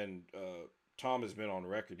 And Tom has been on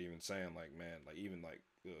record even saying like, man, like even like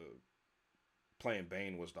playing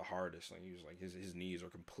Bane was the hardest. Like he was like his knees are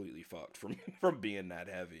completely fucked from from being that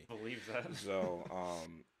heavy. Believe that. So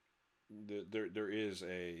there is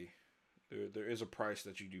a price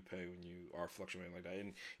that you do pay when you are fluctuating like that.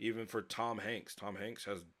 And even for Tom Hanks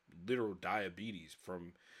has literal diabetes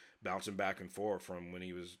from bouncing back and forth from when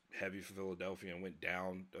he was heavy for Philadelphia and went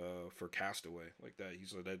down for Castaway like that. He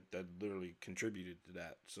said that literally contributed to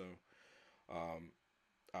that. So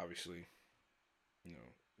obviously,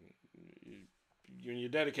 when you're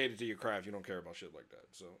dedicated to your craft, you don't care about shit like that.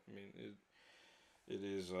 So I mean, it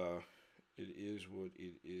is what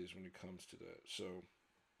it is when it comes to that. So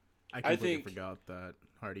I completely forgot that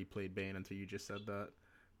Hardy played Bane until you just said that.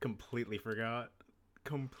 Completely forgot.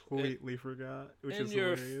 Which is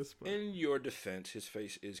hilarious. But in your defense, his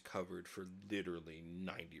face is covered for literally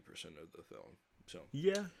 90% of the film. So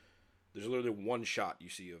yeah, there's literally one shot you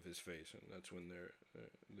see of his face, and that's when they're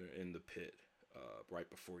in the pit right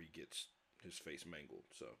before he gets his face mangled.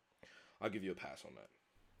 So I'll give you a pass on that.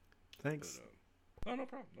 Thanks. But, no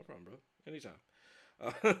problem, bro. Anytime.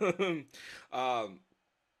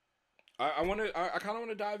 I kind of want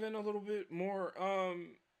to dive in a little bit more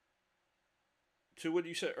to what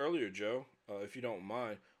you said earlier, Joe. If you don't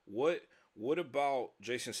mind, what about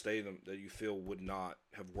Jason Statham that you feel would not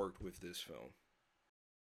have worked with this film?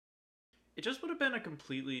 It just would have been a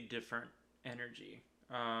completely different energy.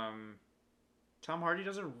 Tom Hardy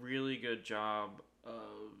does a really good job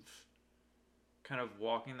of kind of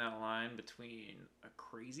walking that line between a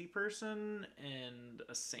crazy person and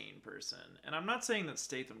a sane person. And I'm not saying that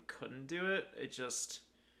Statham couldn't do it. It just...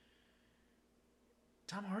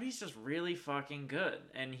 Tom Hardy's just really fucking good.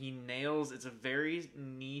 And he nails... It's a very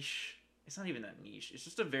niche... It's not even that niche. It's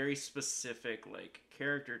just a very specific, like,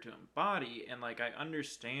 character to embody. And, like, I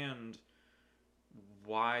understand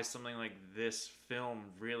why something like this film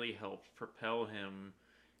really helped propel him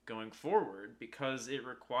going forward, because it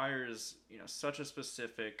requires such a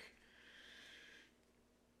specific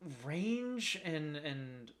range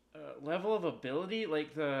and level of ability.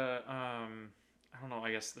 Like the I don't know,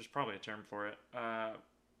 I guess there's probably a term for it,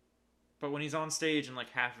 but when he's on stage and like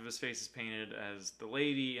half of his face is painted as the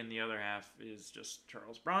lady and the other half is just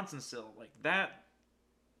Charles Bronson still, like that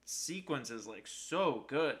sequence is like so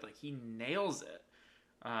good. Like he nails it.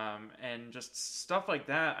 And just stuff like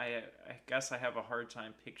that, I guess I have a hard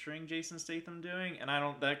time picturing Jason Statham doing, and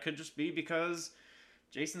that could just be because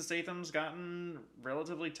Jason Statham's gotten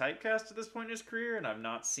relatively typecast at this point in his career, and I've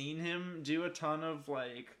not seen him do a ton of,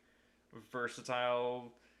 like,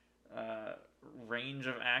 versatile range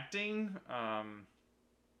of acting.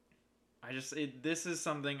 This is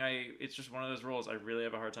something it's just one of those roles I really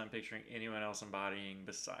have a hard time picturing anyone else embodying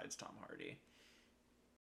besides Tom Hardy.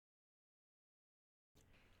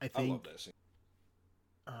 I I love think, that scene.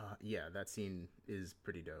 yeah, that scene is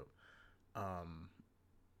pretty dope. Um,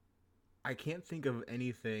 I can't think of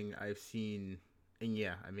anything I've seen, and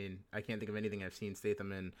yeah, I mean, I can't think of anything I've seen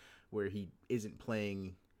Statham in where he isn't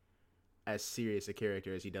playing as serious a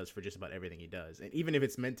character as he does for just about everything he does. And even if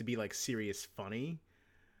it's meant to be like serious funny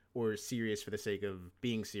or serious for the sake of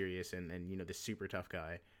being serious and you know, this super tough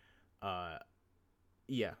guy, uh,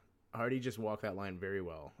 yeah, Hardy just walked that line very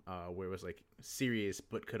well, where it was like serious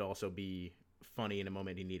but could also be funny in a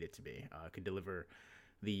moment he needed to be. Could deliver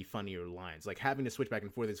the funnier lines, like having to switch back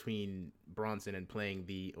and forth between Bronson and playing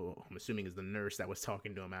the, I'm assuming is the nurse that was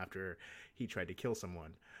talking to him after he tried to kill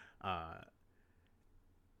someone. Uh,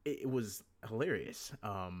 it was hilarious,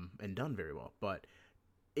 and done very well. But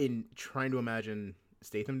in trying to imagine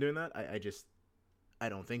Statham doing that, I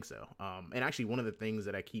don't think so. And actually, one of the things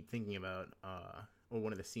that I keep thinking about, or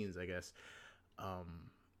one of the scenes, I guess, um,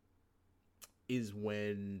 is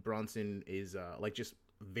when Bronson is like just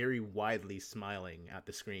very widely smiling at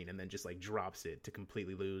the screen and then just like drops it to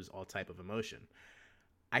completely lose all type of emotion.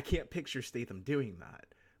 I can't picture Statham doing that.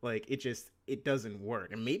 Like it doesn't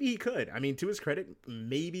work. And maybe he could. I mean, to his credit,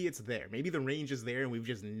 maybe it's there. Maybe the range is there and we've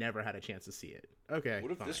just never had a chance to see it. Okay.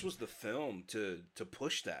 What if fine. this was the film to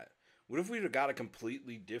push that? What if we'd have got a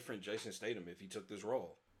completely different Jason Statham if he took this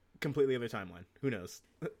role? Completely other timeline? Who knows?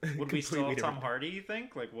 Would we still have Tom Hardy, you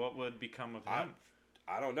think? Like, what would become of him?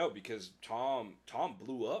 I don't know, because Tom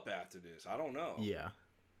blew up after this. I don't know. Yeah.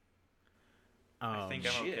 I think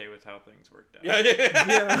I'm okay with how things worked out. Yeah.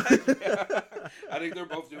 Yeah. I think they're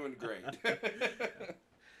both doing great.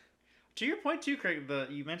 To your point too, Craig,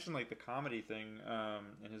 you mentioned like the comedy thing,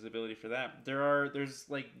 and his ability for that.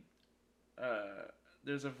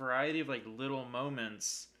 There's a variety of like little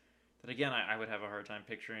moments that again I would have a hard time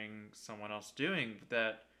picturing someone else doing.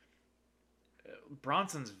 That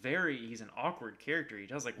he's an awkward character. He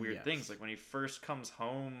does like weird things. Like when he first comes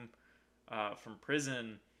home from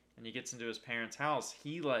prison and he gets into his parents' house,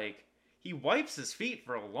 he wipes his feet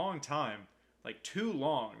for a long time, like too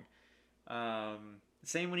long.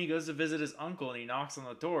 Same when he goes to visit his uncle and he knocks on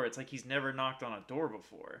the door. It's like he's never knocked on a door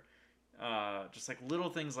before. Just like little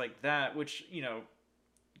things like that, which, you know,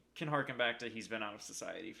 can harken back to he's been out of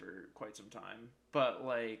society for quite some time. But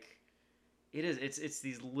like, it's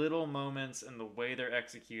these little moments and the way they're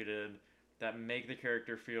executed that make the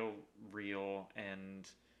character feel real and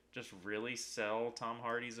just really sell Tom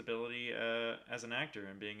Hardy's ability as an actor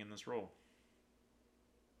and being in this role.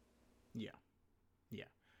 Yeah. Yeah.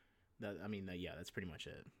 Yeah, that's pretty much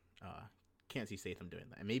it. Can't see Statham doing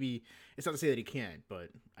that. And maybe it's not to say that he can't, but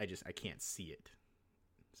I can't see it.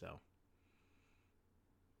 So,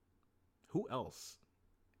 who else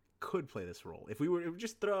could play this role? If we were to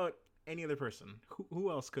just throw out any other person,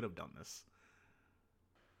 who else could have done this?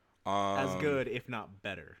 As good, if not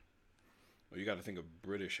better. Well, you got to think of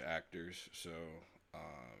British actors, so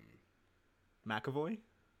McAvoy?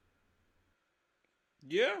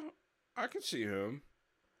 Yeah, I can see him.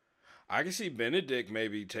 I can see Benedict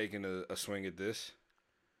maybe taking a swing at this.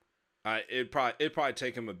 It'd probably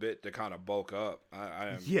take him a bit to kind of bulk up.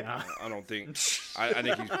 I don't think. I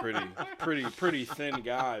think he's pretty thin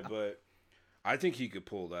guy, but I think he could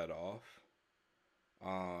pull that off.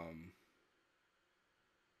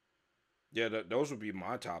 Yeah, those would be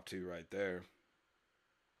my top two right there.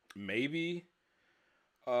 Maybe,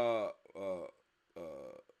 Michael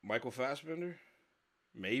Fassbender.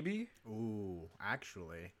 Maybe. Ooh,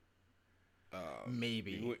 actually.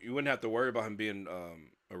 Maybe. You wouldn't have to worry about him being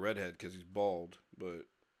a redhead because he's bald, but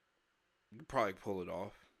you could probably pull it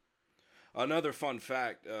off. Another fun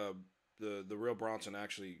fact: the real Bronson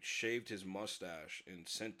actually shaved his mustache and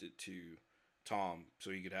sent it to Tom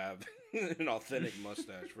so he could have an authentic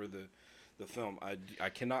mustache for the film. I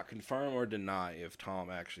cannot confirm or deny if Tom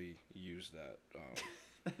actually used that.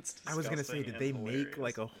 I was gonna say, did they make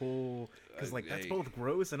like a whole? Because like that's both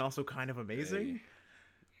gross and also kind of amazing.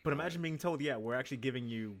 But imagine being told, yeah, we're actually giving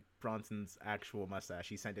you Bronson's actual mustache.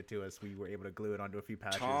 He sent it to us. We were able to glue it onto a few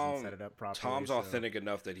patches and set it up properly. Tom's authentic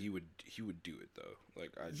enough that he would do it though. Like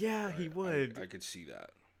he would. I could see that.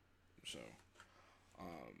 So,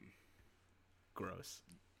 gross.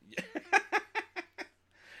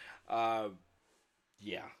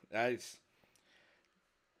 Yeah,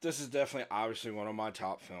 this is definitely obviously one of my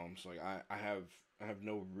top films. Like I have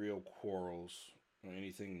no real quarrels or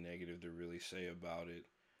anything negative to really say about it.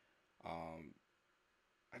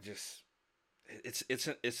 It's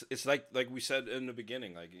like we said in the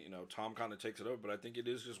beginning, like, you know, Tom kind of takes it over, but I think it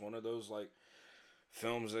is just one of those like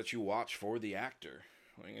films that you watch for the actor.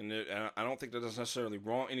 And I don't think that there's necessarily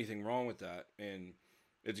anything wrong with that. And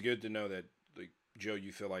it's good to know that, like, Joe,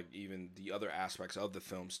 you feel like even the other aspects of the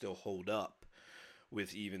film still hold up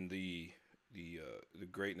with even the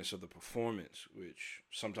greatness of the performance, which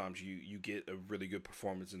sometimes you get a really good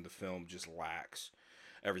performance in the film just lacks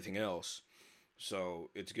everything else. So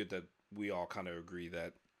it's good that we all kind of agree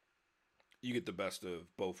that you get the best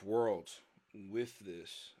of both worlds with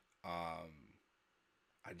this. I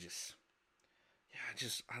just, yeah,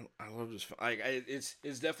 I love this film.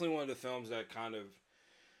 It's definitely one of the films that kind of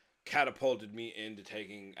catapulted me into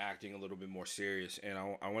taking acting a little bit more serious. And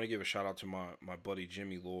I want to give a shout out to my buddy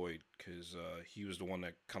Jimmy Lloyd, because he was the one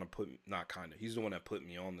that he's the one that put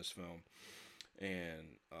me on this film.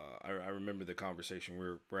 And I remember the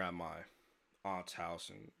conversation. We're at my aunt's house,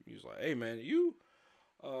 and he was like, "Hey man, you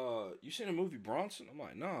seen the movie Bronson?" I'm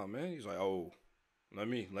like, "Nah man." He's like, "Oh, let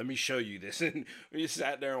me show you this." And we just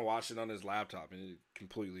sat there and watched it on his laptop, and it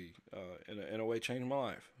completely in a way changed my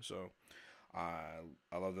life. So I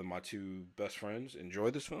love that my two best friends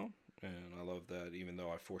enjoyed this film, and I love that even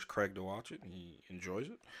though I forced Craig to watch it, he enjoys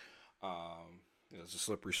it. It's a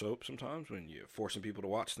slippery slope sometimes when you're forcing people to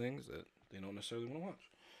watch things that they don't necessarily want to watch.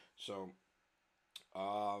 So,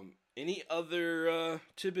 any other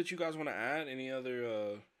tidbits you guys want to add? Any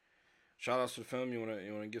other shout outs to the film you want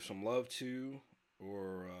to give some love to,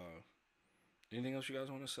 or anything else you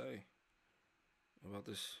guys want to say about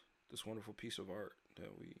this wonderful piece of art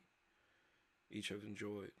that we each have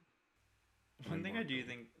enjoyed? One thing I do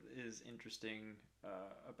think is interesting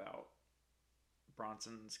about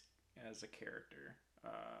Bronson's as a character,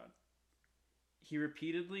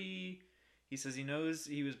 he says he knows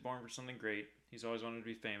he was born for something great. He's always wanted to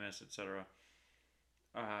be famous, etc.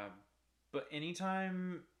 But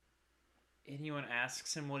anytime anyone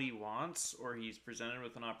asks him what he wants, or he's presented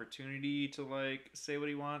with an opportunity to like say what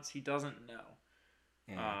he wants, he doesn't know.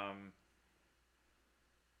 And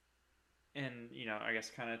I guess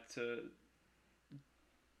kind of to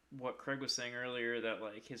what Craig was saying earlier, that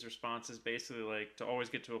like his response is basically like to always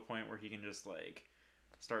get to a point where he can just like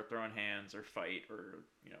start throwing hands or fight or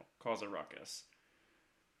cause a ruckus.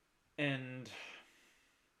 And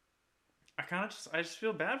I just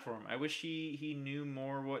feel bad for him. I wish he knew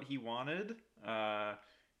more what he wanted. The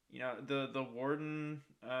warden,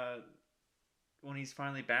 when he's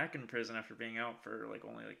finally back in prison after being out for like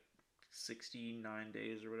only like 69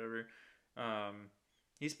 days or whatever,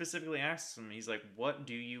 he specifically asks him, he's like, "What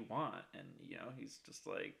do you want?" And he's just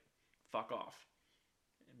like, "Fuck off,"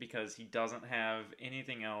 because he doesn't have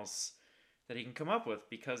anything else that he can come up with,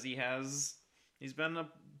 because he's been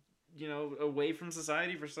away from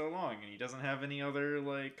society for so long, and he doesn't have any other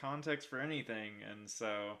like context for anything. And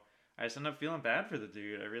so I just end up feeling bad for the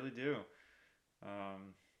dude. I really do.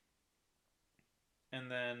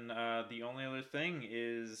 And then the only other thing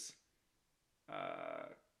is,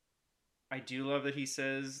 I do love that he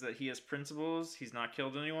says that he has principles. He's not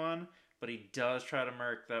killed anyone, but he does try to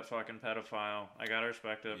murk that fucking pedophile. I gotta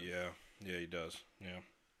respect it. Yeah, he does. Yeah.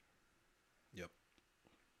 Yep.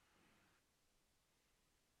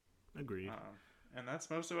 Agreed. And that's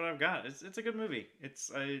most of what I've got. It's a good movie. It's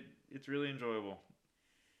really enjoyable.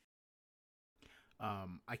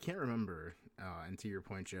 I can't remember, and to your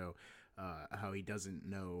point, Joe, how he doesn't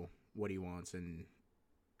know what he wants, and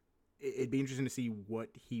it'd be interesting to see what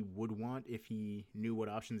he would want if he knew what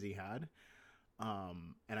options he had.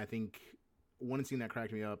 And I think one scene that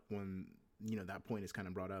cracked me up when that point is kind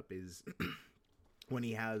of brought up is when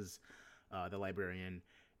he has the librarian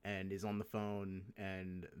and is on the phone,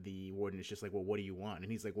 and the warden is just like, "Well, what do you want?"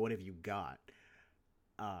 And he's like, "What have you got?"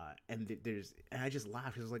 And I just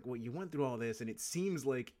laughed. It was like, "Well, you went through all this, and it seems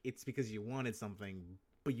like it's because you wanted something,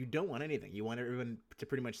 but you don't want anything. You want everyone to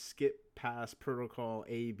pretty much skip past protocol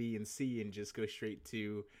A, B, and C and just go straight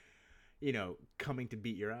to, coming to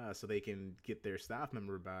beat your ass so they can get their staff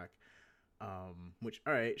member back." Which,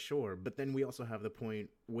 all right, sure. But then we also have the point,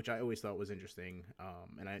 which I always thought was interesting,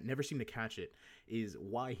 and I never seemed to catch it, is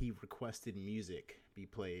why he requested music be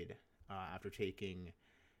played after taking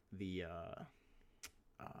the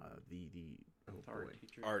art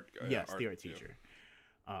teacher. The art teacher.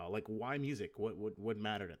 Yeah. Like, why music? What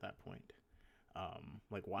mattered at that point?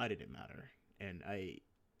 Like, why did it matter? And I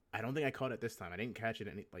don't think I caught it this time. I didn't catch it,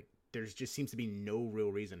 and there just seems to be no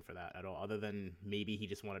real reason for that at all, other than maybe he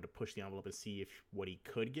just wanted to push the envelope and see what he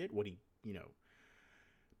could get,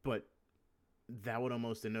 But that would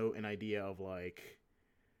almost denote an idea of like,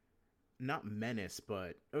 not menace,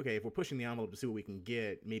 but okay, if we're pushing the envelope to see what we can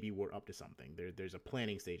get, maybe we're up to something. There's a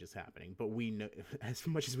planning stage that's happening, but we know, as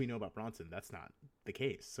much as we know about Bronson, that's not the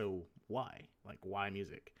case. So why? Like, why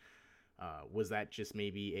music? Was that just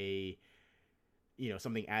maybe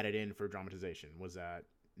something added in for dramatization? Was that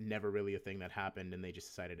never really a thing that happened and they just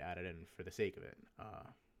decided to add it in for the sake of it?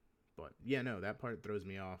 But yeah, no, that part throws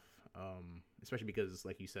me off, especially because,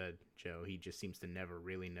 like you said, Joe, he just seems to never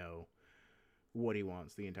really know what he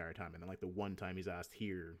wants the entire time, and then like the one time he's asked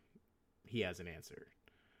here, he has an answer.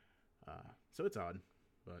 So it's odd,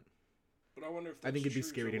 but I wonder if I think it'd be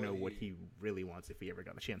scary to know what he really wants if he ever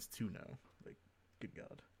got the chance to know. Like, good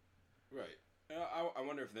God. Right. I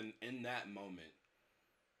wonder if then in that moment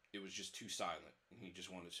it was just too silent and he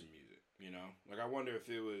just wanted some music, you know? Like, I wonder if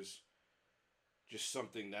it was just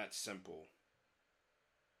something that simple.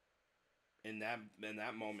 In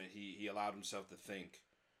that moment, he allowed himself to think,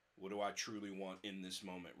 what do I truly want in this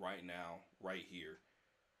moment, right now, right here?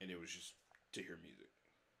 And it was just to hear music.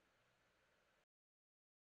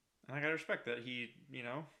 And I gotta respect that. He,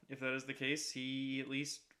 if that is the case, he at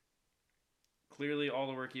least clearly all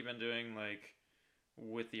the work he'd been doing, like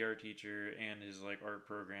with the art teacher and his like art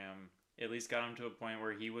program, at least got him to a point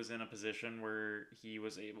where he was in a position where he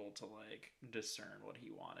was able to like discern what he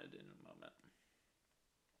wanted in a moment.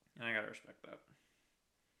 And I gotta respect that.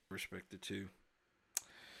 Respect it too.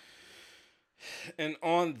 And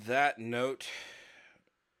on that note,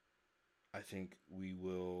 I think we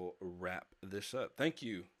will wrap this up. Thank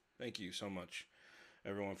you so much,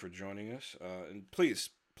 everyone, for joining us. And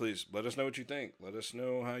please let us know what you think. Let us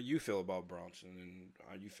know how you feel about Bronson and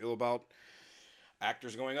how you feel about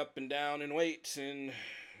actors going up and down in weights, and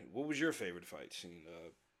what was your favorite fight scene.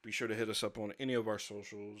 Be sure to hit us up on any of our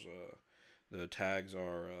socials. The tags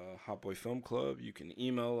are Hot Boy Film Club. You can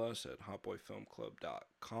email us at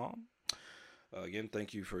hotboyfilmclub.com. Again,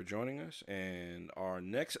 thank you for joining us. And our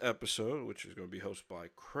next episode, which is going to be hosted by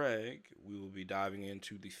Craig, we will be diving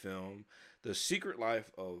into the film The Secret Life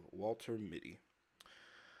of Walter Mitty.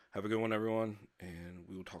 Have a good one, everyone, and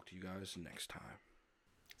we will talk to you guys next time.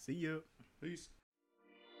 See ya. Peace.